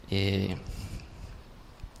É...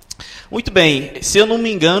 Muito bem, se eu não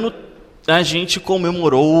me engano, a gente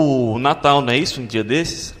comemorou o Natal, não é isso? Um dia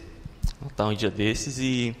desses? Natal um dia desses,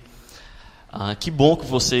 e que bom que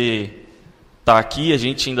você está aqui. A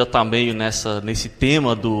gente ainda está meio nesse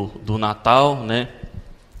tema do Natal, né?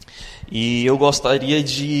 E eu gostaria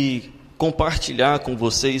de compartilhar com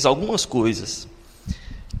vocês algumas coisas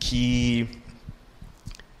que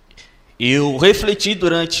eu refleti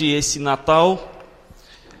durante esse Natal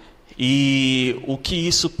e o que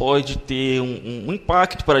isso pode ter um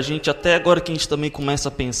impacto para a gente, até agora que a gente também começa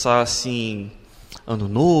a pensar assim, ano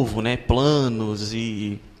novo, né, planos.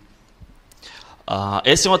 E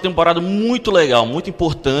essa é uma temporada muito legal, muito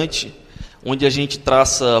importante, onde a gente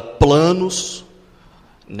traça planos,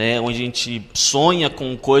 né, onde a gente sonha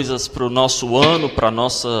com coisas para o nosso ano, para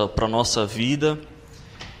a nossa vida.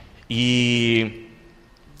 E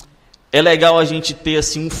é legal a gente ter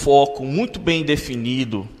assim, um foco muito bem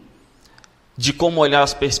definido de como olhar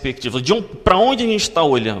as perspectivas, para onde a gente está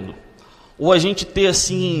olhando. Ou a gente ter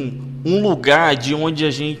assim, um lugar de onde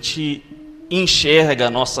a gente enxerga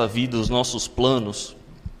a nossa vida, os nossos planos.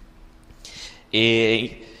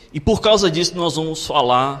 E por causa disso nós vamos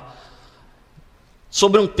falar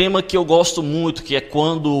sobre um tema que eu gosto muito, que é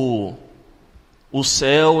quando o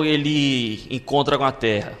céu ele encontra com a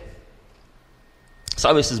terra.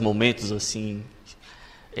 Sabe esses momentos assim,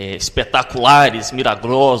 espetaculares,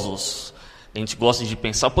 milagrosos? A gente gosta de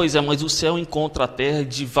pensar, pois é, mas o céu encontra a terra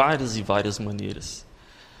de várias e várias maneiras.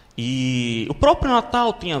 E o próprio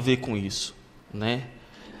Natal tem a ver com isso, né?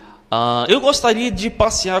 Eu gostaria de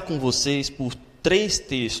passear com vocês por 3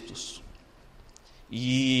 textos.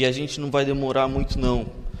 E a gente não vai demorar muito, não.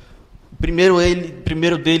 O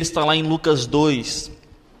primeiro deles está lá em Lucas 2.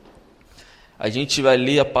 A gente vai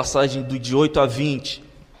ler a passagem de 8 a 20.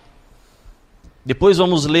 Depois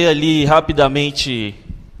vamos ler ali rapidamente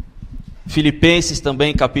Filipenses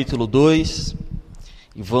também, capítulo 2.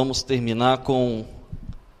 E vamos terminar com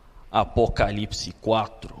Apocalipse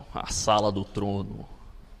 4, a sala do trono.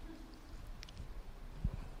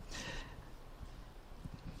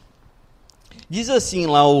 Diz assim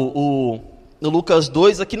lá no Lucas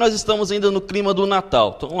 2, aqui nós estamos ainda no clima do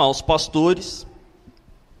Natal. Estão lá os pastores.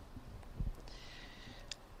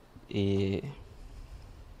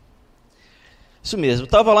 Isso mesmo,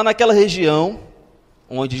 estava lá naquela região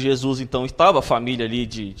onde Jesus então estava, a família ali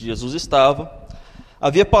de Jesus estava.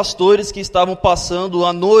 Havia pastores que estavam passando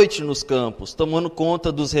a noite nos campos, tomando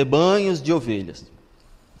conta dos rebanhos de ovelhas.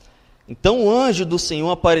 Então o anjo do Senhor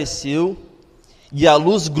apareceu e a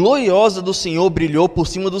luz gloriosa do Senhor brilhou por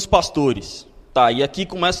cima dos pastores. Tá, e aqui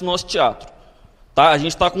começa o nosso teatro. Tá, a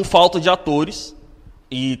gente está com falta de atores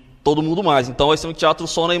e todo mundo mais, então vai ser um teatro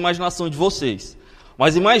só na imaginação de vocês.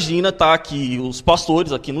 Mas imagina, tá aqui os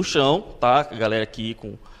pastores aqui no chão, tá, a galera aqui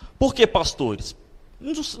com... Por que pastores?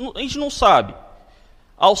 A gente não sabe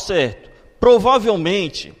ao certo.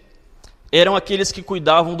 Provavelmente eram aqueles que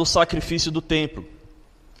cuidavam do sacrifício do templo.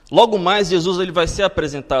 Logo mais Jesus ele vai ser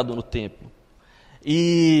apresentado no templo.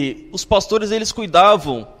 E os pastores eles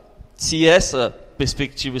cuidavam, se essa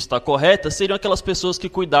perspectiva está correta, seriam aquelas pessoas que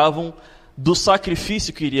cuidavam do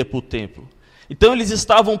sacrifício que iria para o templo. Então eles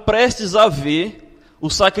estavam prestes a ver o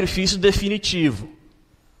sacrifício definitivo.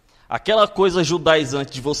 Aquela coisa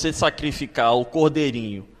judaizante de você sacrificar o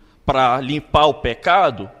cordeirinho para limpar o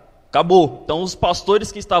pecado, acabou. Então os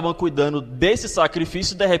pastores que estavam cuidando desse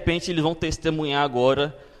sacrifício, de repente eles vão testemunhar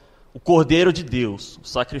agora o Cordeiro de Deus, o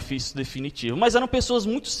sacrifício definitivo. Mas eram pessoas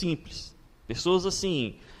muito simples, pessoas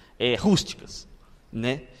assim, rústicas,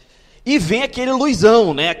 né? E vem aquele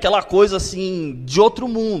luzão, né? Aquela coisa assim, de outro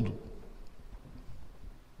mundo.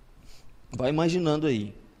 Vai imaginando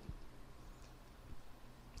aí.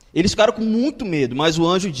 Eles ficaram com muito medo, mas o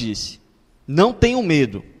anjo disse: não tenham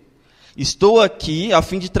medo. Estou aqui a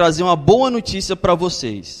fim de trazer uma boa notícia para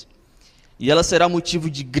vocês. E ela será motivo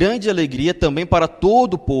de grande alegria também para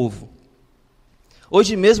todo o povo.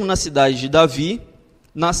 Hoje mesmo na cidade de Davi,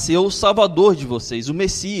 nasceu o Salvador de vocês, o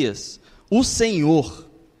Messias, o Senhor.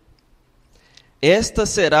 Esta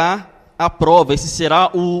será a prova, esse será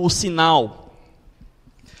o sinal.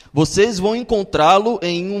 Vocês vão encontrar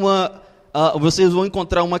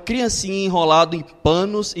uma criancinha enrolada em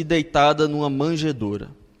panos e deitada numa manjedoura.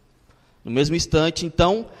 No mesmo instante,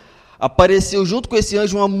 então, apareceu junto com esse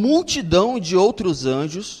anjo uma multidão de outros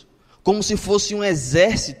anjos, como se fosse um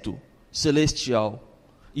exército celestial.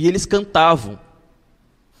 E eles cantavam.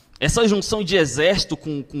 Essa junção de exército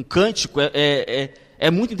com cântico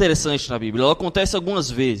é muito interessante na Bíblia. Ela acontece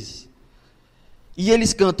algumas vezes. E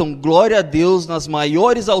eles cantam glória a Deus nas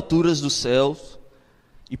maiores alturas dos céus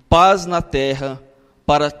e paz na terra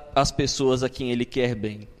para as pessoas a quem Ele quer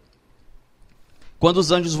bem. Quando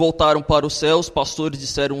os anjos voltaram para o céu, os pastores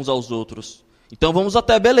disseram uns aos outros: então vamos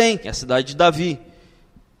até Belém, que é a cidade de Davi,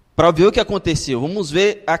 para ver o que aconteceu. Vamos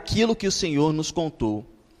ver aquilo que o Senhor nos contou.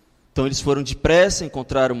 Então eles foram depressa,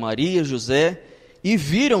 encontraram Maria, José, e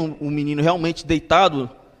viram o menino realmente deitado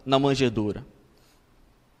na manjedoura.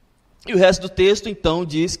 E o resto do texto, então,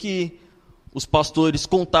 diz que os pastores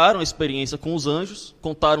contaram a experiência com os anjos,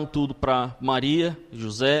 contaram tudo para Maria,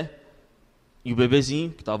 José e o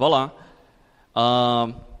bebezinho que estava lá.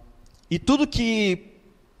 E tudo que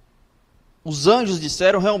os anjos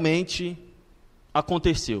disseram realmente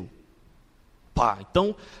aconteceu.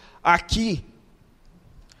 Então, aqui,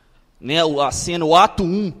 né, a cena, o ato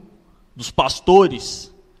 1 dos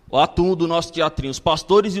pastores, o ato 1 do nosso teatrinho, os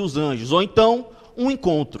pastores e os anjos, ou então um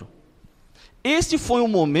encontro. Esse foi o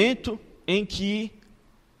momento em que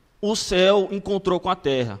o céu encontrou com a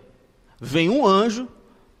terra. Vem um anjo,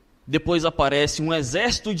 depois aparece um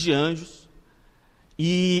exército de anjos,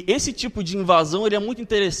 e esse tipo de invasão ele é muito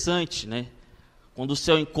interessante, né? Quando o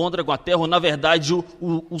céu encontra com a terra, ou na verdade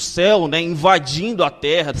o céu, né, invadindo a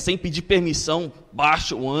terra, sem pedir permissão,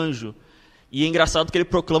 baixa o anjo. E é engraçado que ele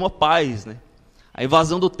proclama paz, né? A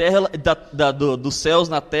invasão dos céus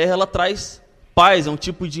na terra, ela traz paz, é um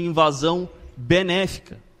tipo de invasão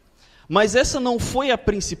benéfica. Mas essa não foi a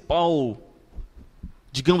principal,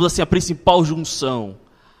 digamos assim, a principal junção.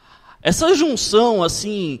 Essa junção,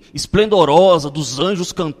 assim, esplendorosa dos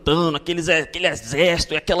anjos cantando, aquele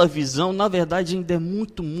exército e aquela visão, na verdade ainda é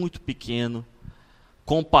muito, muito pequeno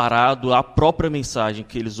comparado à própria mensagem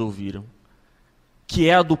que eles ouviram, que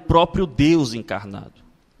é a do próprio Deus encarnado.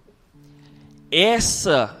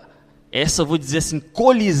 Essa, vou dizer assim,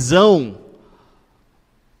 colisão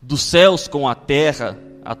dos céus com a terra,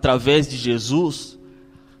 através de Jesus,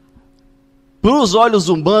 para os olhos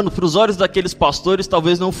humanos, para os olhos daqueles pastores,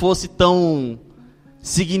 talvez não fosse tão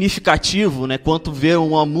significativo, né, quanto ver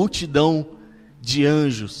uma multidão de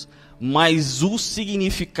anjos. Mas o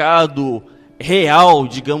significado real,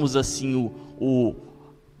 digamos assim,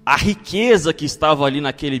 a riqueza que estava ali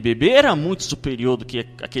naquele bebê era muito superior do que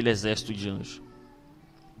aquele exército de anjos.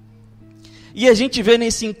 E a gente vê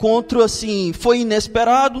nesse encontro, assim, foi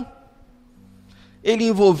inesperado. Ele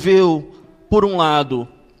envolveu, por um lado,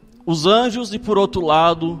 os anjos e, por outro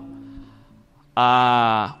lado,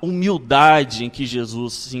 a humildade em que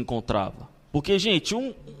Jesus se encontrava. Porque, gente,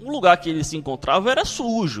 um lugar que ele se encontrava era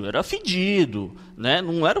sujo, era fedido, né?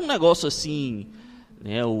 Não era um negócio assim,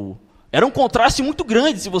 né? Era um contraste muito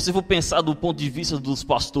grande, se você for pensar do ponto de vista dos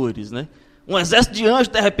pastores, né? Um exército de anjos,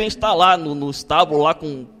 de repente, está lá no estábulo, lá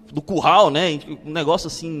do curral, né? Um negócio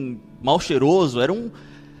assim, mal cheiroso.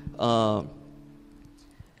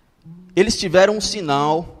 Eles tiveram um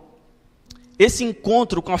sinal. Esse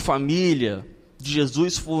encontro com a família de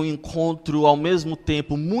Jesus foi um encontro, ao mesmo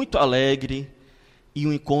tempo, muito alegre e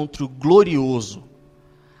um encontro glorioso.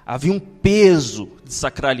 Havia um peso de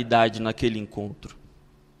sacralidade naquele encontro.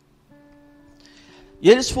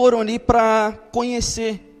 E eles foram ali para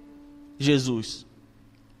conhecer Jesus,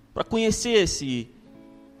 para conhecer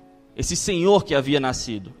esse Senhor que havia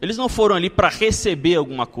nascido. Eles não foram ali para receber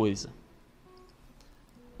alguma coisa.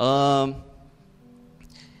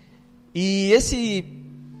 E esse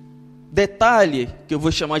detalhe, que eu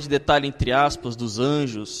vou chamar de detalhe entre aspas, dos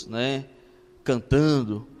anjos, né,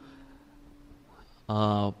 cantando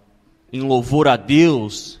em louvor a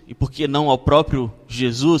Deus, e por que não ao próprio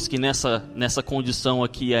Jesus, que nessa condição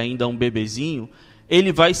aqui ainda é um bebezinho,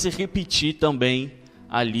 ele vai se repetir também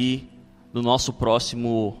ali no na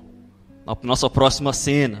nossa próxima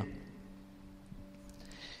cena.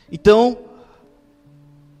 Então,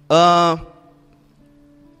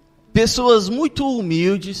 pessoas muito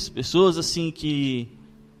humildes, pessoas assim que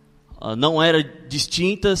não eram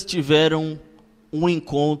distintas, tiveram um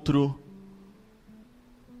encontro,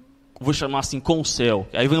 vou chamar assim, com o céu.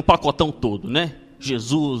 Aí vem o pacotão todo, né?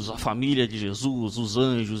 Jesus, a família de Jesus, os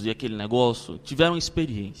anjos e aquele negócio, tiveram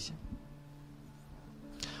experiência.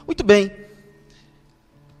 Muito bem.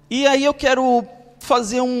 E aí eu quero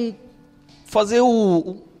fazer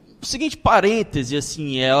o seguinte parêntese,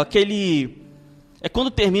 assim, é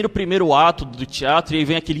quando termina o primeiro ato do teatro e aí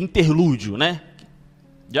vem aquele interlúdio, né?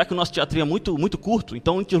 Já que o nosso teatro é muito, muito curto,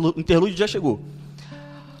 então o interlúdio já chegou.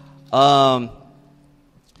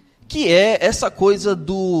 Que é essa coisa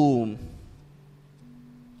do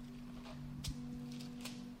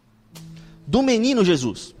menino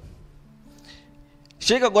Jesus.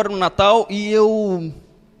 Chega agora no Natal e eu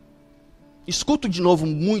escuto de novo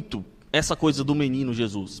muito essa coisa do menino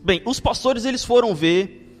Jesus. Bem, os pastores eles foram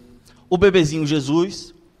ver o bebezinho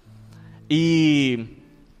Jesus e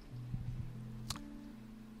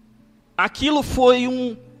aquilo foi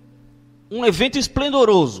um evento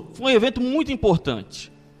esplendoroso, foi um evento muito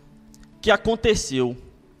importante que aconteceu.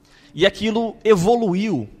 E aquilo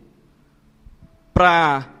evoluiu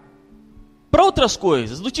para outras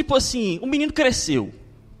coisas, do tipo assim, o menino cresceu.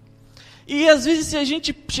 E às vezes se a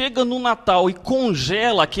gente chega no Natal e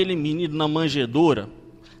congela aquele menino na manjedoura,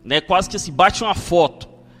 né, quase que assim, bate uma foto,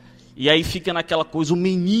 e aí fica naquela coisa, o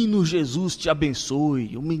menino Jesus te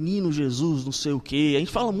abençoe, o menino Jesus não sei o quê, a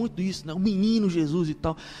gente fala muito isso, né, o menino Jesus e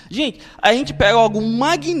tal. Gente, a gente pega algo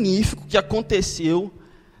magnífico que aconteceu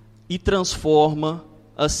e transforma,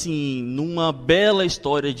 assim, numa bela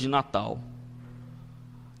história de Natal,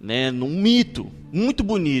 né, num mito muito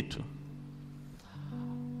bonito.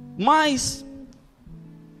 Mas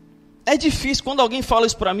é difícil, quando alguém fala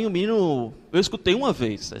isso para mim, o menino, eu escutei uma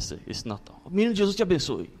vez esse Natal, o menino Jesus te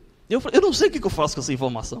abençoe. Eu não sei o que eu faço com essa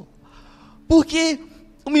informação, porque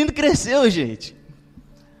o menino cresceu, gente.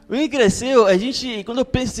 O menino cresceu, quando eu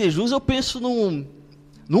penso em Jesus, eu penso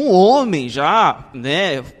num homem já,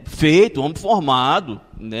 né, feito, um homem formado,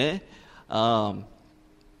 né,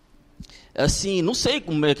 assim, não sei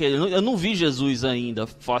como é que eu não vi Jesus ainda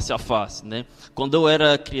face a face, né? Quando eu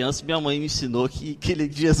era criança, minha mãe me ensinou que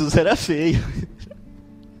Jesus era feio.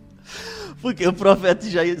 Porque o profeta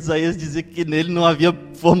Isaías dizia que nele não havia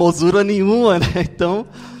formosura nenhuma, né? Então,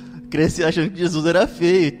 cresci achando que Jesus era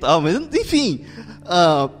feio e tal, mas enfim,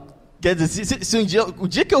 quer dizer, se o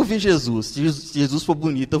dia que eu vi Jesus, se Jesus for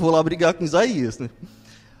bonito, eu vou lá brigar com Isaías, né?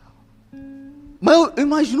 Mas eu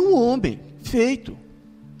imagino um homem feito.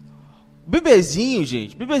 O bebezinho,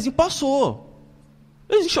 gente, passou.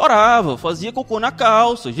 Ele chorava, fazia cocô na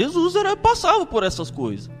calça. Jesus passava por essas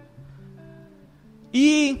coisas.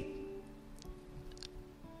 E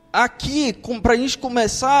aqui, para a gente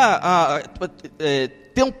começar a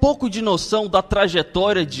ter um pouco de noção da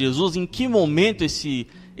trajetória de Jesus, em que momento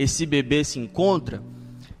esse bebê se encontra,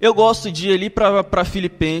 eu gosto de ir ali para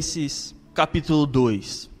Filipenses capítulo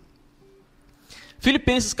 2.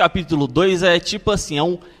 Filipenses capítulo 2 é tipo assim,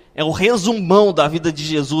 é um resumão da vida de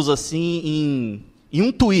Jesus assim em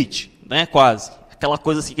um tweet, né, quase. Aquela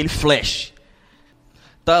coisa assim, aquele flash.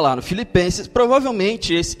 Está lá no Filipenses,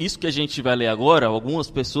 provavelmente isso que a gente vai ler agora,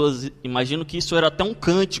 algumas pessoas imaginam que isso era até um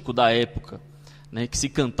cântico da época, né, que se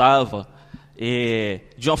cantava,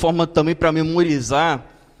 de uma forma também para memorizar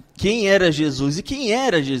quem era Jesus. E quem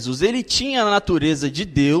era Jesus? Ele tinha a natureza de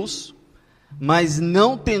Deus, mas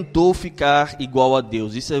não tentou ficar igual a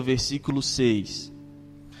Deus. Isso é o versículo 6.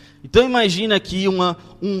 Então imagina aqui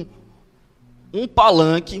um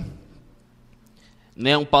palanque,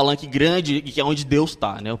 né, um palanque grande, que é onde Deus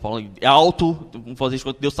está, né, o palanque é alto, vamos fazer de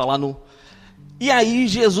conta que Deus está lá no... E aí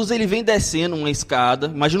Jesus ele vem descendo uma escada,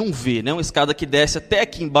 imagina um V, né, uma escada que desce até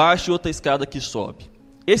aqui embaixo e outra escada que sobe.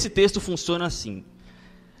 Esse texto funciona assim.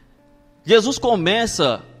 Jesus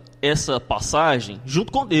começa essa passagem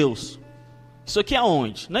junto com Deus. Isso aqui é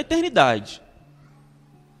onde? Na eternidade.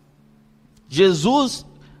 Jesus,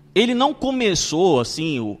 ele não começou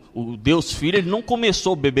assim, o Deus Filho, ele não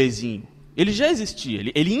começou bebezinho. Ele já existia,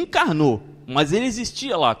 ele encarnou, mas ele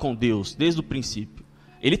existia lá com Deus desde o princípio.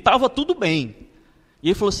 Ele estava tudo bem. E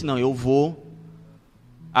ele falou assim, não,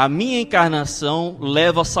 a minha encarnação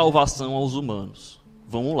leva a salvação aos humanos.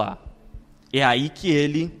 Vamos lá. É aí que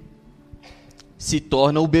ele se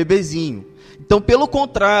torna o bebezinho. Então, pelo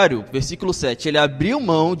contrário, versículo 7, ele abriu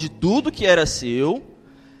mão de tudo que era seu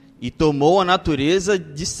e tomou a natureza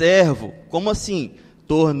de servo. Como assim?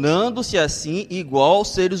 Tornando-se assim igual aos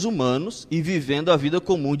seres humanos e vivendo a vida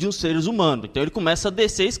comum de uns seres humanos. Então ele começa a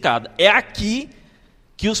descer a escada. É aqui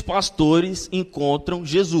que os pastores encontram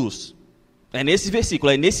Jesus. É nesse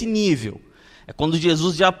versículo, é nesse nível. É quando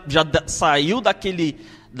Jesus já saiu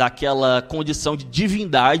daquela condição de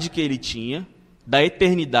divindade que ele tinha, da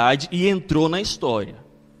eternidade, e entrou na história.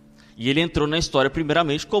 E ele entrou na história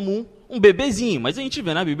primeiramente como um bebezinho, mas a gente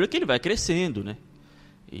vê na Bíblia que ele vai crescendo, né?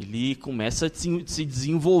 Ele começa a se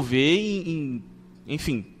desenvolver,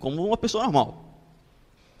 enfim, como uma pessoa normal.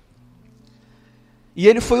 E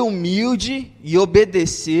ele foi humilde e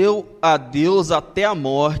obedeceu a Deus até a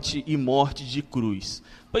morte e morte de cruz.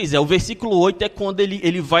 Pois é, o versículo 8 é quando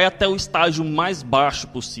ele vai até o estágio mais baixo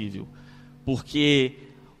possível. Porque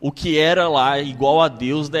o que era lá igual a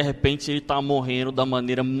Deus, de repente ele está morrendo da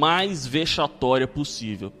maneira mais vexatória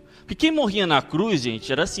possível. Porque quem morria na cruz, gente,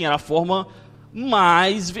 era assim, era a forma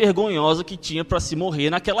mais vergonhosa que tinha para se morrer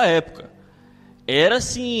naquela época. Era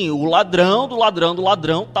assim, o ladrão do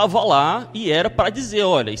ladrão estava lá e era para dizer,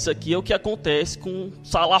 olha, isso aqui é o que acontece com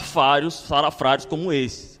salafrários como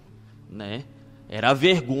esse, né? Era a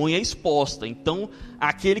vergonha exposta. Então,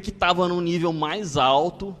 aquele que estava no nível mais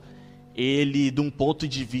alto, ele, de um ponto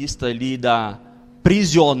de vista ali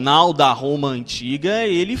prisional da Roma antiga,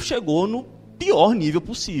 ele chegou no pior nível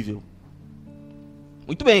possível.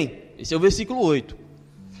 Muito bem, esse é o versículo 8.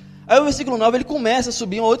 Aí o versículo 9, ele começa a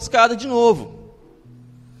subir uma outra escada de novo,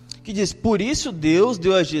 que diz: por isso Deus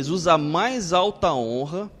deu a Jesus a mais alta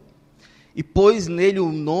honra, e pôs nele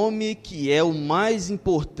o nome que é o mais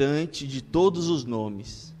importante de todos os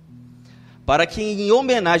nomes, para que em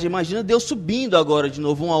homenagem, imagina Deus subindo agora de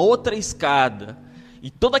novo uma outra escada, e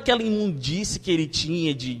toda aquela imundície que ele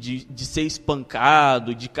tinha de ser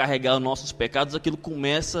espancado, de carregar os nossos pecados, aquilo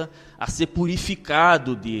começa a ser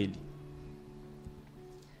purificado dele.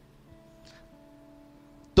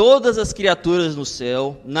 Todas as criaturas no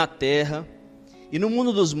céu, na terra e no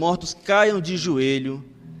mundo dos mortos caiam de joelho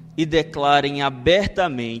e declarem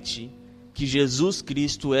abertamente que Jesus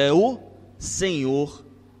Cristo é o Senhor,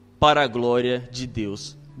 para a glória de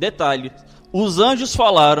Deus. Detalhe: os anjos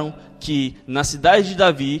falaram que na cidade de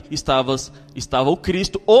Davi estava o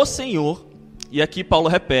Cristo, o Senhor, e aqui Paulo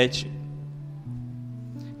repete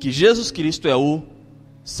que Jesus Cristo é o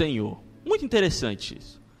Senhor. Muito interessante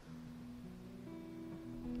isso.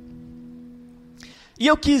 E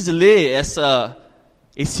eu quis ler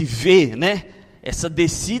esse ver, né? Essa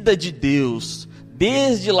descida de Deus,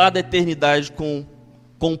 desde lá da eternidade com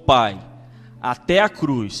o Pai, até a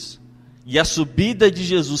cruz, e a subida de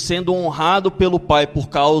Jesus sendo honrado pelo Pai por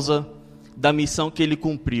causa da missão que ele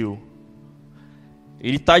cumpriu.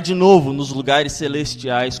 Ele está de novo nos lugares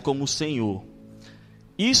celestiais como o Senhor.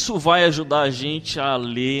 Isso vai ajudar a gente a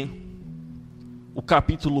ler o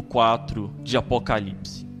capítulo 4 de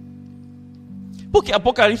Apocalipse. Porque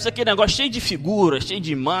Apocalipse é aquele negócio cheio de figuras, cheio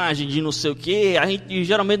de imagem, de não sei o quê, a gente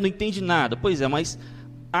geralmente não entende nada. Pois é, mas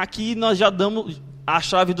aqui nós já damos a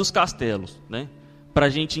chave dos castelos, né? Para a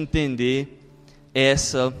gente entender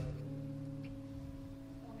essa...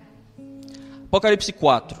 Apocalipse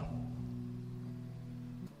 4.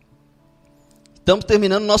 Estamos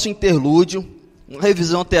terminando nosso interlúdio. Uma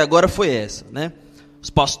revisão até agora foi essa, né? Os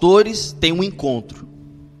pastores têm um encontro.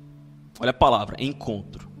 Olha a palavra,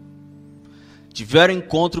 encontro. Tiveram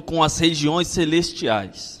encontro com as regiões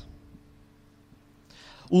celestiais.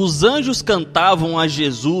 Os anjos cantavam a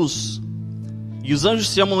Jesus, e os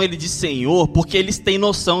anjos chamam ele de Senhor, porque eles têm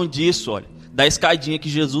noção disso, olha, da escadinha que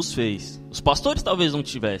Jesus fez. Os pastores talvez não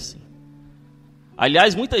tivessem.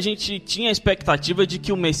 Aliás, muita gente tinha a expectativa de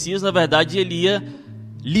que o Messias, na verdade, ele ia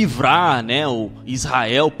livrar, né, o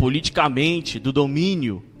Israel politicamente do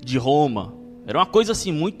domínio de Roma. Era uma coisa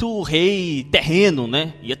assim, muito rei terreno,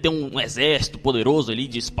 né? Ia ter um exército poderoso ali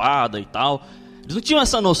de espada e tal. Eles não tinham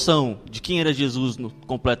essa noção de quem era Jesus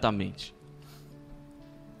completamente.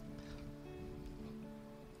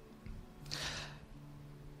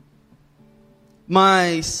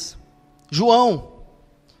 Mas João,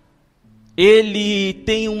 ele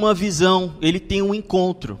tem uma visão, ele tem um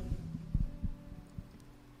encontro.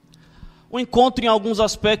 Um encontro em alguns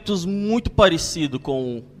aspectos muito parecido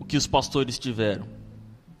com o que os pastores tiveram.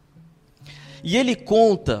 E ele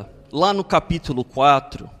conta, lá no capítulo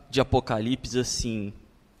 4 de Apocalipse, assim: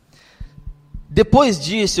 depois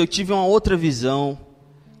disso eu tive uma outra visão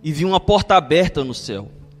e vi uma porta aberta no céu.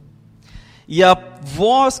 E a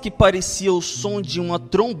voz que parecia o som de uma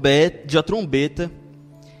trombeta,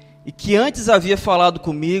 e que antes havia falado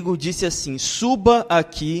comigo, disse assim: suba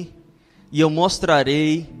aqui e eu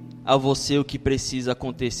mostrarei a você o que precisa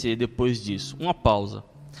acontecer depois disso. Uma pausa.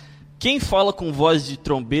 Quem fala com voz de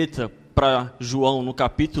trombeta para João no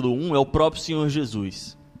capítulo 1 é o próprio Senhor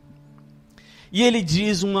Jesus. E ele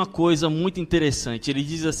diz uma coisa muito interessante. Ele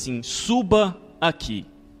diz assim: suba aqui.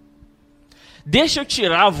 Deixa eu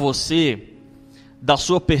tirar você da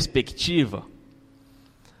sua perspectiva.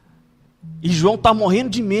 E João está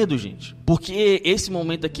morrendo de medo, gente. Porque esse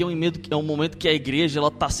momento aqui é um momento que a igreja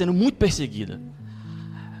está sendo muito perseguida.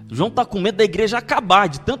 João está com medo da igreja acabar,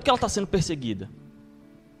 de tanto que ela está sendo perseguida.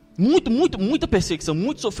 Muita perseguição,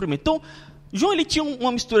 muito sofrimento. Então, João ele tinha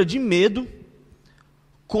uma mistura de medo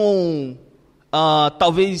com,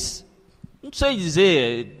 talvez, não sei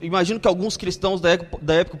dizer, imagino que alguns cristãos da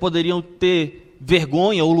época poderiam ter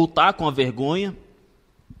vergonha ou lutar com a vergonha.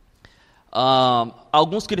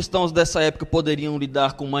 Alguns cristãos dessa época poderiam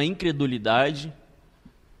lidar com uma incredulidade.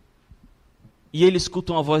 E ele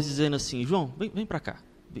escuta uma voz dizendo assim: João, vem para cá.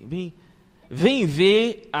 Vem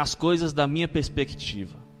ver as coisas da minha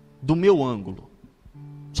perspectiva, do meu ângulo.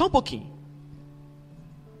 Só um pouquinho.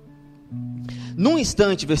 Num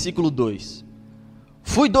instante, versículo 2: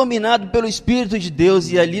 fui dominado pelo Espírito de Deus,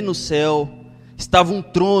 e ali no céu estava um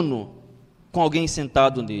trono com alguém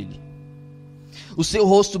sentado nele. O seu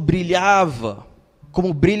rosto brilhava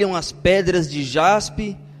como brilham as pedras de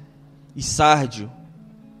jaspe e sárdio,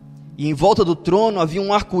 E em volta do trono havia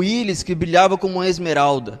um arco-íris que brilhava como uma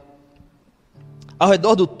esmeralda. Ao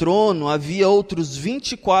redor do trono havia outros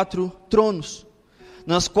 24 tronos,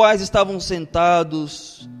 nas quais estavam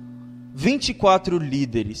sentados 24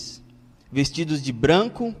 líderes, vestidos de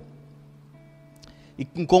branco e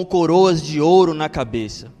com coroas de ouro na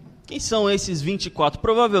cabeça. Quem são esses 24?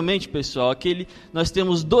 Provavelmente, pessoal, nós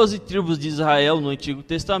temos 12 tribos de Israel no Antigo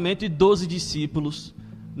Testamento e 12 discípulos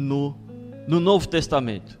no Novo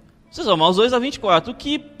Testamento. Se somar os dois a 24, o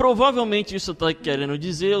que provavelmente isso está querendo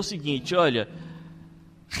dizer é o seguinte: olha,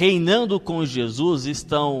 reinando com Jesus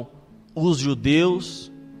estão os judeus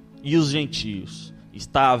e os gentios.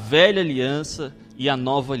 Está a velha aliança e a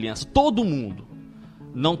nova aliança. Todo mundo.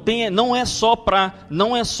 Não é só para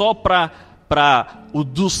o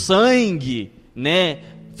do sangue, né,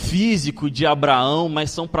 físico de Abraão,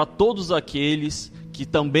 mas são para todos aqueles que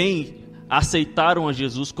também aceitaram a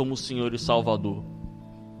Jesus como Senhor e Salvador.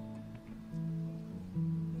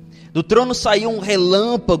 Do trono saíam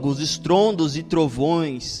relâmpagos, estrondos e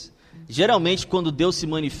trovões. Geralmente, quando Deus se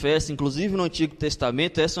manifesta, inclusive no Antigo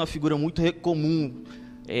Testamento, essa é uma figura muito comum.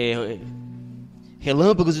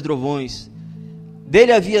 Relâmpagos e trovões.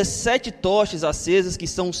 Dele havia 7 tochas acesas, que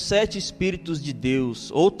são 7 Espíritos de Deus.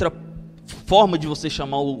 Outra forma de você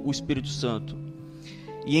chamar o Espírito Santo.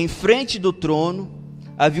 E em frente do trono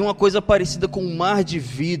havia uma coisa parecida com um mar de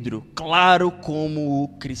vidro, claro como o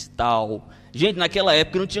cristal. Gente, naquela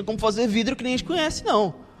época não tinha como fazer vidro que nem a gente conhece,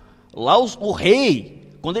 não. Lá o rei,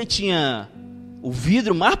 quando ele tinha o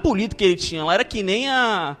vidro mais polido que ele tinha lá, era que nem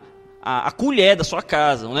a colher da sua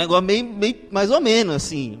casa. Um negócio meio mais ou menos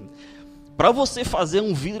assim. Para você fazer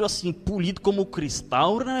um vidro assim polido como o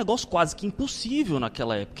cristal, era um negócio quase que impossível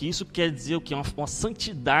naquela época. Isso quer dizer o quê? Uma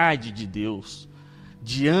santidade de Deus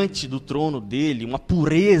diante do trono dele, uma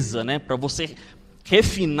pureza, né? Para você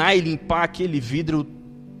refinar e limpar aquele vidro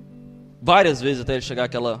várias vezes até ele chegar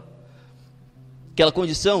àquela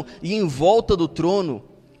condição. E em volta do trono,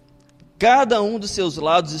 cada um dos seus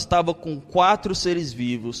lados estava com 4 seres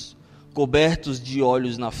vivos, cobertos de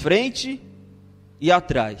olhos na frente e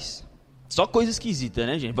atrás. Só coisa esquisita,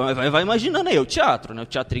 né, gente? Vai imaginando aí, o teatro, né? O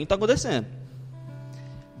teatrinho está acontecendo.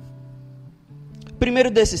 O primeiro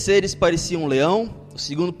desses seres parecia um leão, o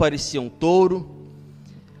segundo parecia um touro,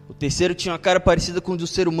 o terceiro tinha uma cara parecida com a do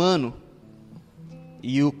ser humano,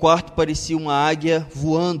 e o quarto parecia uma águia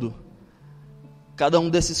voando. Cada um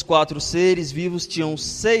desses 4 seres vivos tinham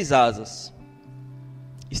 6 asas.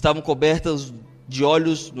 Estavam cobertas de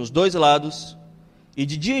olhos nos 2 lados, e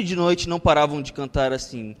de dia e de noite não paravam de cantar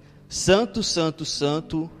assim: Santo, Santo,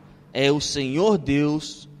 Santo é o Senhor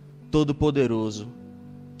Deus Todo-Poderoso,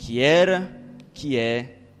 que era, que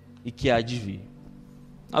é e que há de vir.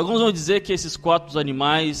 Alguns vão dizer que esses 4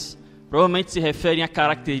 animais provavelmente se referem a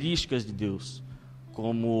características de Deus,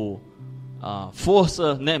 como a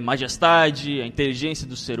força, né, majestade, a inteligência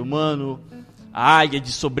do ser humano, a águia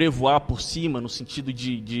de sobrevoar por cima, no sentido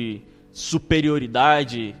de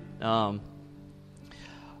superioridade.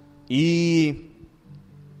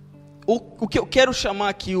 O que eu quero chamar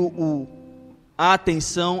aqui a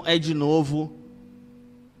atenção é, de novo,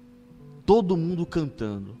 todo mundo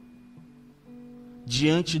cantando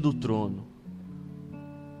diante do trono.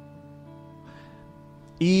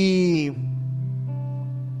 E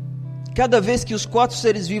cada vez que os 4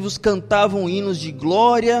 seres vivos cantavam hinos de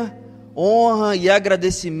glória, honra e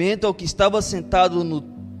agradecimento ao que estava sentado no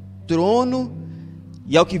trono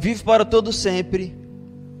e ao que vive para todo sempre,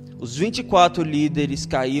 os 24 líderes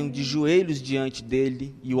caíam de joelhos diante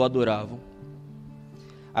dele e o adoravam.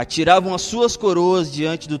 Atiravam as suas coroas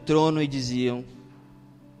diante do trono e diziam: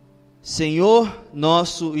 Senhor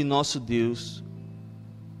nosso e nosso Deus,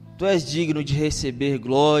 Tu és digno de receber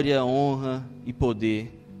glória, honra e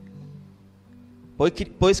poder,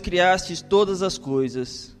 pois criastes todas as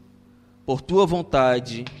coisas, por Tua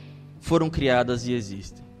vontade foram criadas e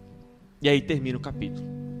existem. E aí termina o capítulo.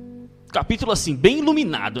 Capítulo assim, bem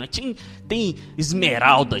iluminado, né? Tem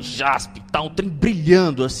esmeralda, jaspe, tá, um trem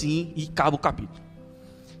brilhando assim, e acaba o capítulo.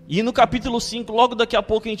 E no capítulo 5, logo daqui a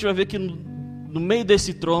pouco a gente vai ver que no meio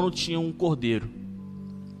desse trono tinha um cordeiro.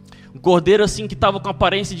 Um cordeiro assim que estava com a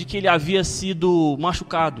aparência de que ele havia sido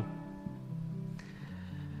machucado.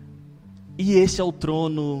 E esse é o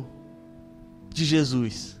trono de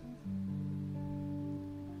Jesus.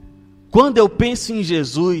 Quando eu penso em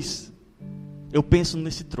Jesus, eu penso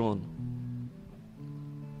nesse trono.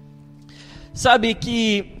 Sabe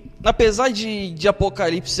que, apesar de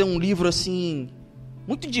Apocalipse ser um livro assim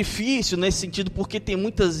muito difícil nesse sentido, porque tem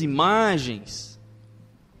muitas imagens,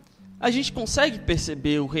 a gente consegue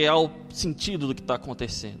perceber o real sentido do que está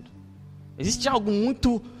acontecendo. Existe algo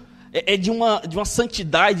muito é de uma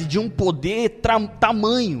santidade, de um poder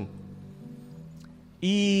tamanho.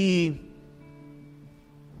 E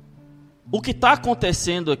o que está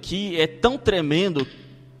acontecendo aqui é tão tremendo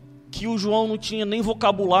que o João não tinha nem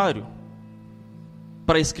vocabulário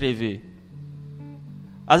para escrever.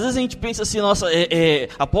 Às vezes a gente pensa assim, nossa,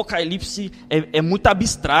 Apocalipse é muito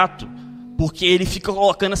abstrato, porque ele fica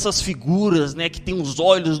colocando essas figuras, né, que tem os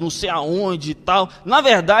olhos não sei aonde e tal. Na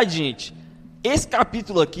verdade, gente, esse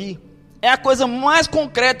capítulo aqui é a coisa mais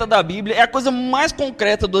concreta da Bíblia, é a coisa mais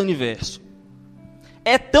concreta do universo.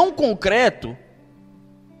 É tão concreto,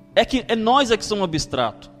 que nós que somos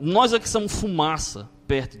abstrato, nós que somos fumaça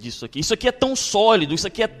perto disso aqui. Isso aqui é tão sólido, isso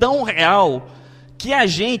aqui é tão real, que a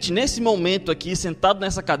gente, nesse momento aqui, sentado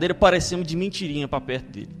nessa cadeira, parecemos de mentirinha para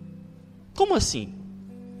perto dele. Como assim?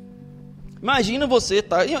 Imagina você,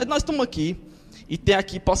 tá? Nós estamos aqui, e tem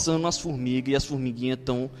aqui passando umas formigas, e as formiguinhas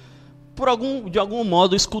estão, de algum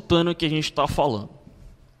modo, escutando o que a gente está falando.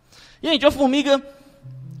 E, gente, a formiga,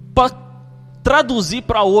 para traduzir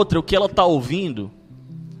para outra o que ela está ouvindo,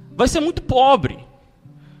 vai ser muito pobre.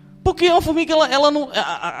 Porque a formiga, ela não,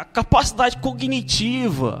 a capacidade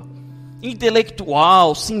cognitiva,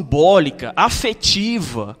 intelectual, simbólica,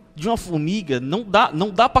 afetiva de uma formiga, não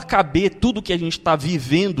dá para caber tudo que a gente está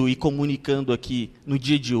vivendo e comunicando aqui no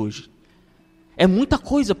dia de hoje. É muita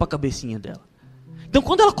coisa para a cabecinha dela. Então,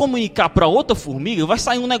 quando ela comunicar para outra formiga, vai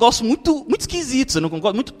sair um negócio muito, muito esquisito, você não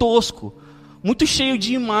concorda? Muito tosco, muito cheio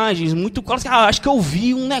de imagens, muito... acho que eu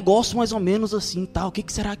vi um negócio mais ou menos assim, tal. O que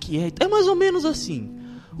será que é? É mais ou menos assim.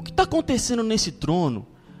 O que está acontecendo nesse trono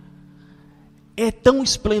é tão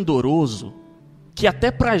esplendoroso que até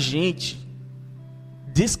para a gente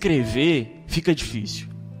descrever fica difícil.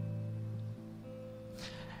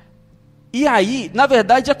 E aí, na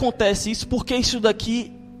verdade, acontece isso porque isso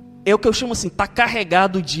daqui é o que eu chamo assim, está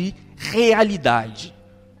carregado de realidade.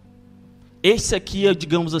 Esse aqui é,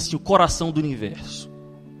 digamos assim, o coração do universo.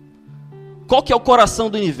 Qual que é o coração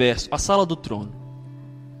do universo? A sala do trono.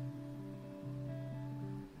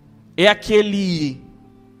 É aquele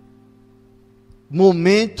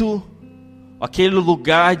momento, aquele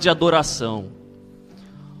lugar de adoração,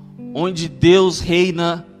 onde Deus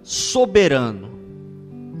reina soberano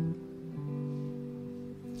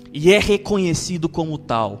e é reconhecido como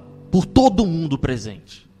tal por todo mundo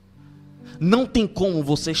presente. Não tem como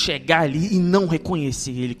você chegar ali e não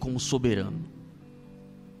reconhecer Ele como soberano.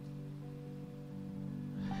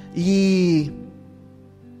 E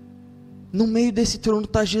no meio desse trono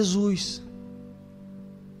está Jesus,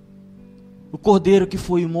 o cordeiro que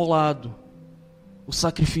foi imolado, o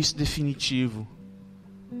sacrifício definitivo.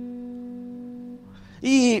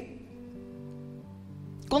 E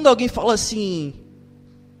quando alguém fala assim,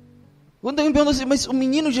 quando alguém pergunta assim, mas o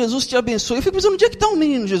menino Jesus te abençoe, eu fico pensando, onde é que está o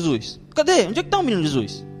menino Jesus? Cadê? Onde é que está o menino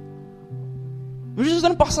Jesus? O menino Jesus está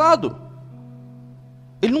no passado.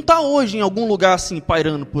 Ele não está hoje em algum lugar assim,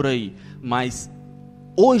 pairando por aí. Mas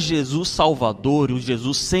o Jesus Salvador, o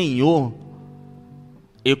Jesus Senhor,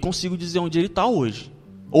 eu consigo dizer onde ele está hoje.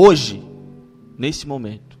 Hoje, nesse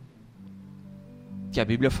momento. Que a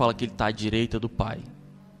Bíblia fala que ele está à direita do Pai,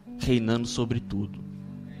 reinando sobre tudo.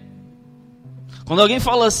 Quando alguém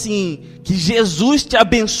fala assim, que Jesus te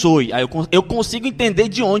abençoe, aí eu consigo entender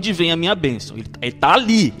de onde vem a minha bênção. Ele está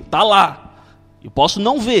ali, está lá. Eu posso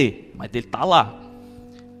não ver, mas ele está lá.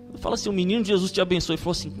 Fala assim, o menino de Jesus te abençoe. Ele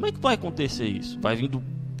falou assim, como é que vai acontecer isso? Vai vir do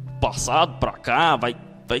passado para cá,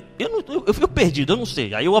 eu fico perdido, eu não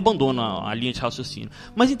sei. Aí eu abandono a linha de raciocínio.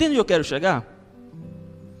 Mas entende onde eu quero chegar?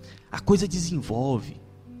 A coisa desenvolve.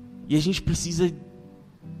 E a gente precisa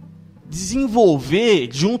desenvolver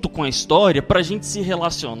junto com a história para a gente se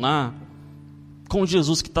relacionar com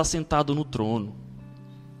Jesus que está sentado no trono.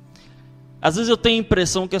 Às vezes eu tenho a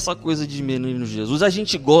impressão que essa coisa de menino Jesus, a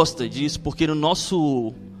gente gosta disso porque no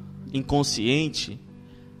nosso inconsciente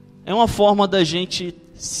é uma forma da gente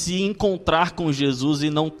se encontrar com Jesus e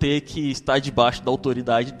não ter que estar debaixo da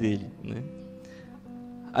autoridade dele, né?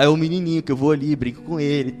 Aí é o menininho que eu vou ali, brinco com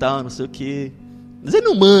ele e tal, não sei o quê. Mas ele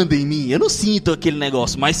não manda em mim, eu não sinto aquele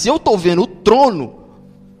negócio. Mas se eu estou vendo o trono,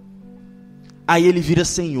 aí ele vira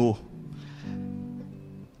Senhor.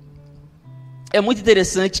 É muito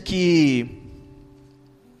interessante que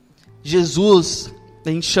Jesus, a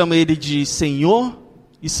gente chama ele de Senhor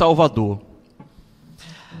e Salvador.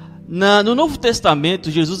 No Novo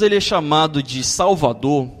Testamento, Jesus ele é chamado de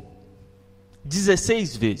Salvador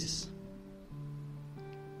 16 vezes.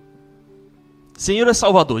 Senhor é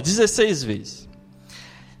Salvador, 16 vezes.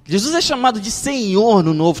 Jesus é chamado de Senhor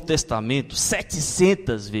no Novo Testamento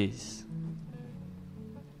 700 vezes.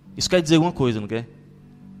 Isso quer dizer alguma coisa, não quer?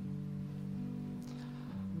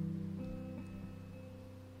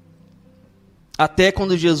 Até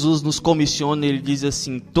quando Jesus nos comissiona, ele diz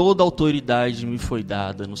assim: toda autoridade me foi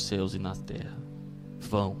dada nos céus e na terra.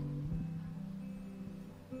 Vão.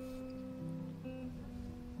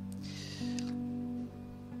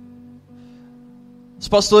 Os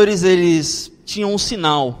pastores, eles tinham um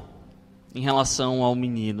sinal em relação ao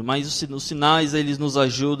menino, mas os sinais, eles nos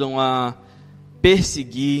ajudam a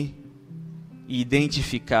perseguir e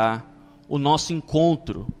identificar o nosso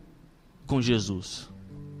encontro com Jesus.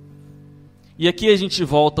 E aqui a gente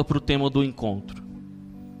volta para o tema do encontro.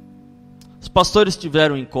 Os pastores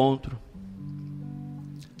tiveram um encontro.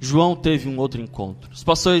 João teve um outro encontro. Os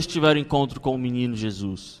pastores tiveram um encontro com o menino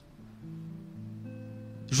Jesus.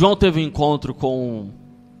 João teve um encontro com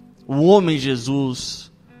o homem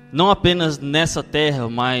Jesus, não apenas nessa terra,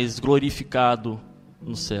 mas glorificado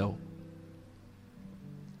no céu.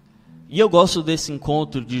 E eu gosto desse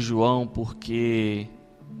encontro de João porque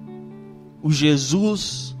o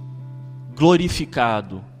Jesus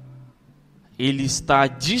glorificado, ele está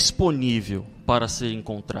disponível para ser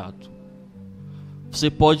encontrado. Você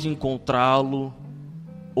pode encontrá-lo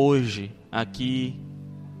hoje, aqui,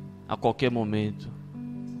 a qualquer momento.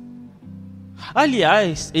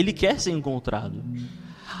 Aliás, ele quer ser encontrado.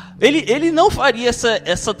 Ele não faria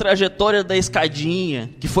essa trajetória da escadinha,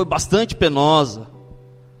 que foi bastante penosa,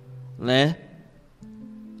 né?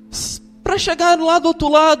 Para chegar lá do outro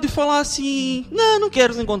lado e falar assim: não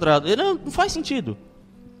quero ser encontrado. Não faz sentido.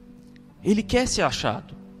 Ele quer ser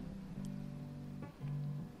achado.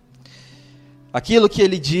 Aquilo que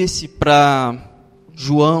ele disse para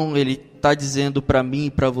João, ele está dizendo para mim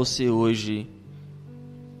e para você hoje: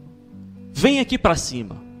 vem aqui para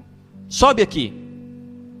cima, sobe aqui.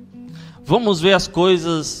 Vamos ver as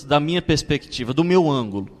coisas da minha perspectiva, do meu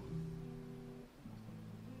ângulo.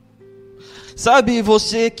 Sabe,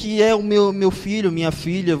 você que é o meu filho, minha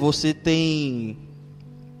filha, você tem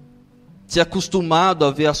se acostumado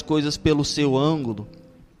a ver as coisas pelo seu ângulo,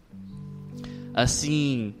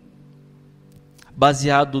 assim,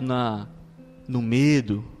 baseado no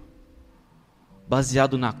medo,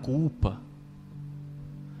 baseado na culpa,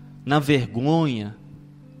 na vergonha.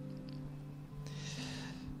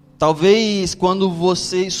 Talvez quando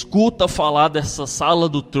você escuta falar dessa sala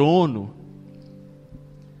do trono,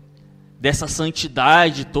 dessa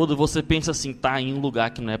santidade toda, você pensa assim: tá em um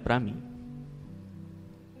lugar que não é para mim.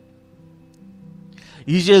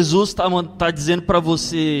 E Jesus está dizendo para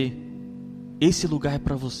você: esse lugar é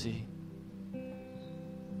para você.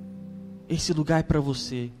 Esse lugar é para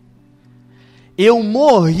você. Eu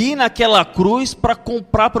morri naquela cruz para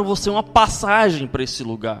comprar para você uma passagem para esse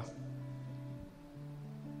lugar.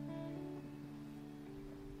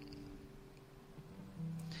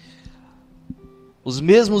 Os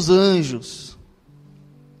mesmos anjos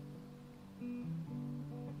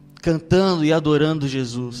cantando e adorando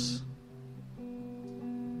Jesus.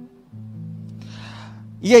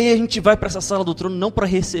 E aí a gente vai para essa sala do trono não para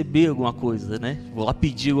receber alguma coisa, né? Vou lá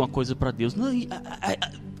pedir alguma coisa para Deus. Não,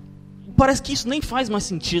 parece que isso nem faz mais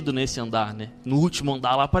sentido nesse andar, né? No último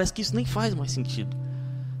andar lá, parece que isso nem faz mais sentido.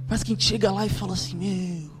 Parece que a gente chega lá e fala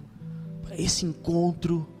assim: esse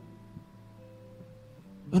encontro,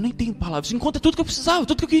 eu nem tenho palavras. Esse encontro é tudo que eu precisava,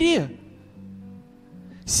 tudo que eu queria.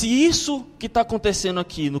 Se isso que está acontecendo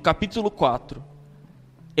aqui no capítulo 4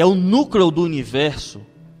 é o núcleo do universo,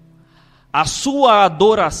 a sua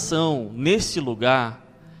adoração nesse lugar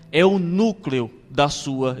é o núcleo da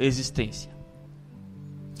sua existência.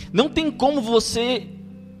 Não tem como você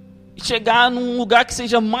chegar num lugar que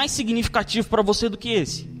seja mais significativo para você do que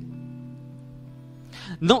esse.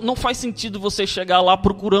 Não faz sentido você chegar lá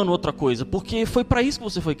procurando outra coisa, porque foi para isso que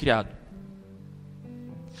você foi criado.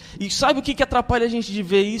 E sabe o que atrapalha a gente de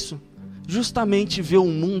ver isso? Justamente ver o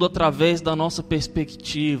mundo através da nossa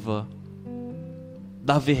perspectiva,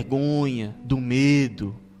 da vergonha, do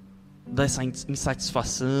medo, dessa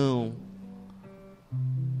insatisfação.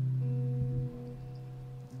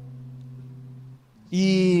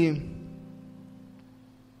 E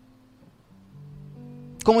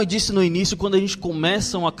como eu disse no início, quando a gente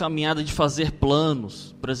começa uma caminhada de fazer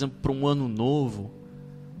planos, por exemplo, para um ano novo,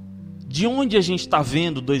 de onde a gente está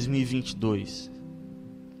vendo 2022?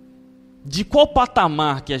 De qual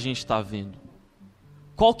patamar que a gente está vendo?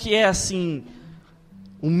 Qual que é, assim,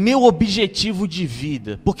 o meu objetivo de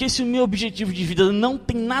vida? Porque se o meu objetivo de vida não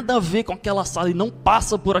tem nada a ver com aquela sala e não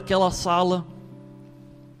passa por aquela sala,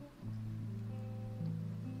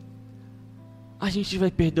 a gente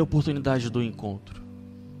vai perder a oportunidade do encontro.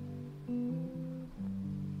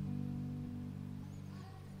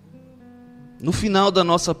 No final da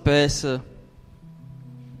nossa peça,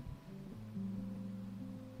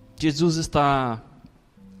 Jesus está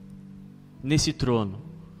nesse trono.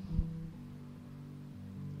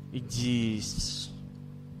 e diz: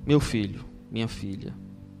 meu filho, minha filha,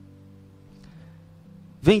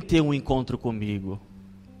 vem ter um encontro comigo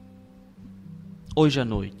hoje à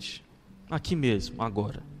noite, aqui mesmo,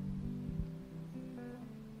 agora.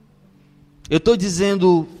 Eu estou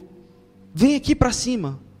dizendo, vem aqui para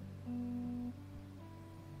cima.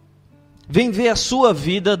 Vem ver a sua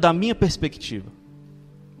vida da minha perspectiva.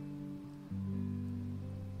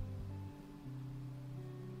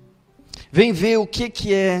 Vem ver o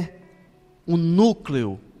que é o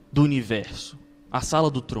núcleo do universo, a sala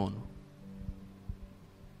do trono.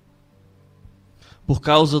 Por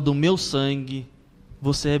causa do meu sangue,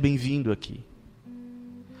 você é bem-vindo aqui.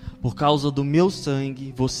 Por causa do meu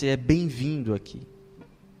sangue, você é bem-vindo aqui.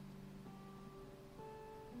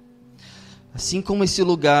 Assim como esse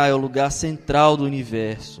lugar é o lugar central do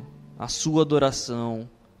universo, a sua adoração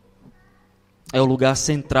é o lugar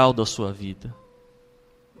central da sua vida.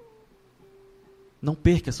 Não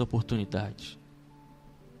perca essa oportunidade.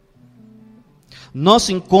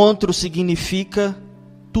 Nosso encontro significa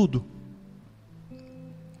tudo.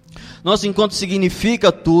 Nosso encontro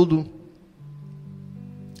significa tudo.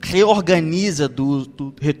 Reorganiza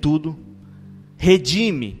tudo.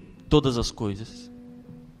 Redime todas as coisas.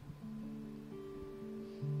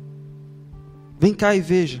 Vem cá e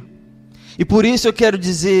veja. E por isso eu quero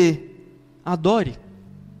dizer, adore.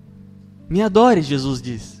 Me adore, Jesus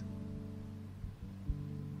diz.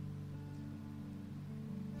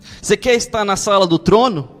 Você quer estar na sala do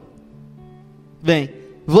trono? Bem,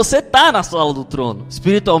 você está na sala do trono,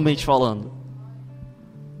 espiritualmente falando.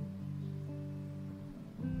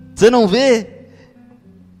 Você não vê?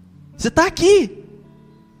 Você está aqui.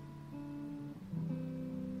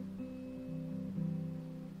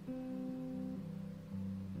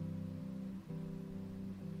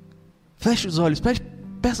 Feche os olhos,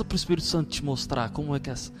 peça para o Espírito Santo te mostrar como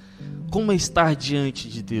é estar diante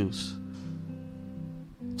de Deus.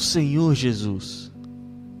 O Senhor Jesus.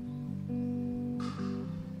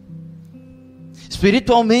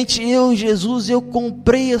 Espiritualmente, Jesus, eu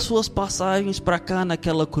comprei as suas passagens para cá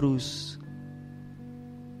naquela cruz.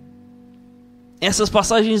 Essas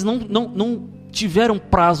passagens não tiveram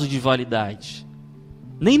prazo de validade.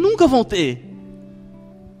 Nem nunca vão ter.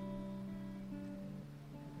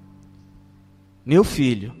 Meu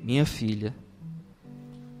filho, minha filha,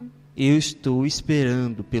 eu estou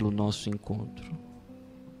esperando pelo nosso encontro.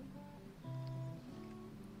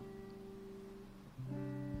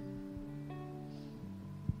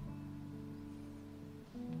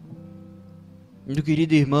 Meu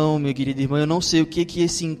querido irmão, minha querida irmã, eu não sei o que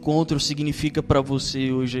esse encontro significa para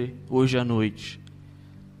você hoje à noite.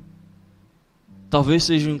 Talvez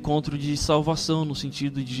seja um encontro de salvação, no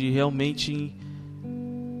sentido de realmente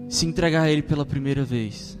se entregar a Ele pela primeira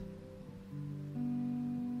vez.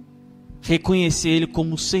 Reconhecer Ele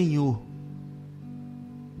como Senhor.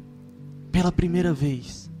 Pela primeira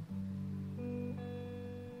vez.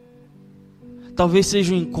 Talvez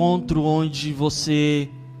seja um encontro onde você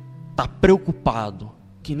está preocupado,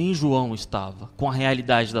 que nem João estava, com a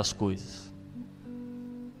realidade das coisas.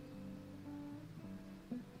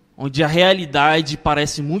 Onde a realidade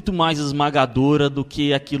parece muito mais esmagadora do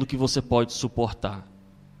que aquilo que você pode suportar.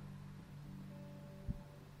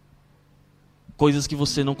 Coisas que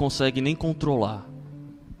você não consegue nem controlar.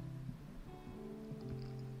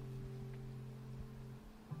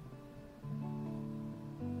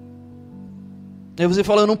 Aí você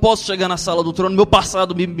fala, eu não posso chegar na sala do trono, meu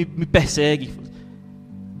passado me persegue.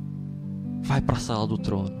 Vai para a sala do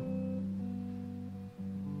trono.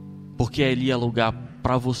 Porque ali é lugar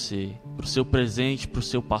para você, para o seu presente, para o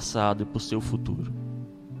seu passado e para o seu futuro.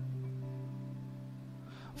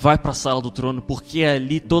 Vai para a sala do trono, porque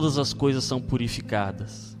ali todas as coisas são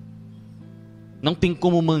purificadas. Não tem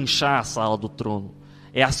como manchar a sala do trono.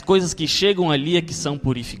 É as coisas que chegam ali é que são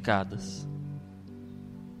purificadas.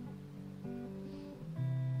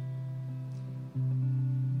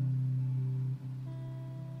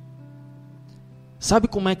 Sabe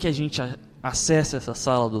como é que a gente acessa essa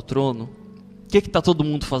sala do trono? O que está todo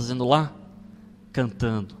mundo fazendo lá?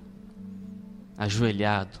 Cantando,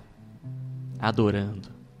 ajoelhado, adorando.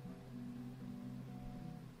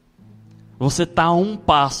 Você está a um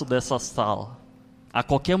passo dessa sala, a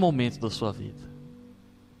qualquer momento da sua vida.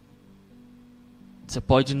 Você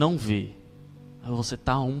pode não ver, mas você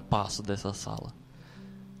está a um passo dessa sala.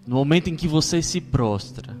 No momento em que você se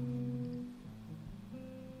prostra,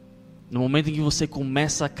 no momento em que você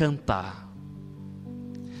começa a cantar,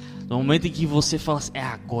 no momento em que você fala assim, é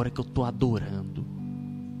agora que eu estou adorando.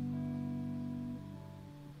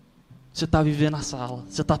 Você está vivendo a sala,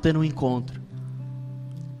 você está tendo um encontro.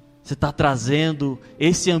 Você está trazendo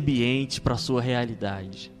esse ambiente para a sua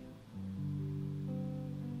realidade.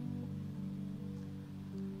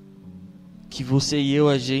 que você e eu,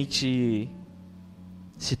 a gente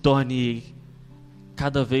se torne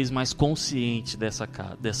cada vez mais consciente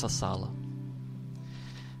dessa sala.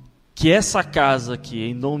 Que essa casa aqui,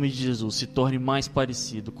 em nome de Jesus, se torne mais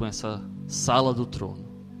parecido com essa sala do trono.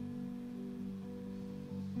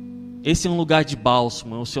 Esse é um lugar de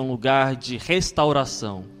bálsamo, esse é um lugar de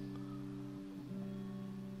restauração.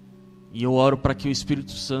 E eu oro para que o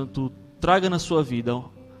Espírito Santo traga na sua vida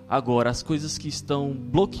agora as coisas que estão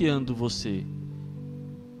bloqueando você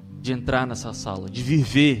de entrar nessa sala, de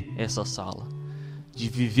viver essa sala, de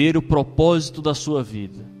viver o propósito da sua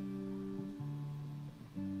vida.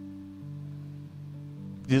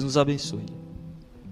 Deus nos abençoe.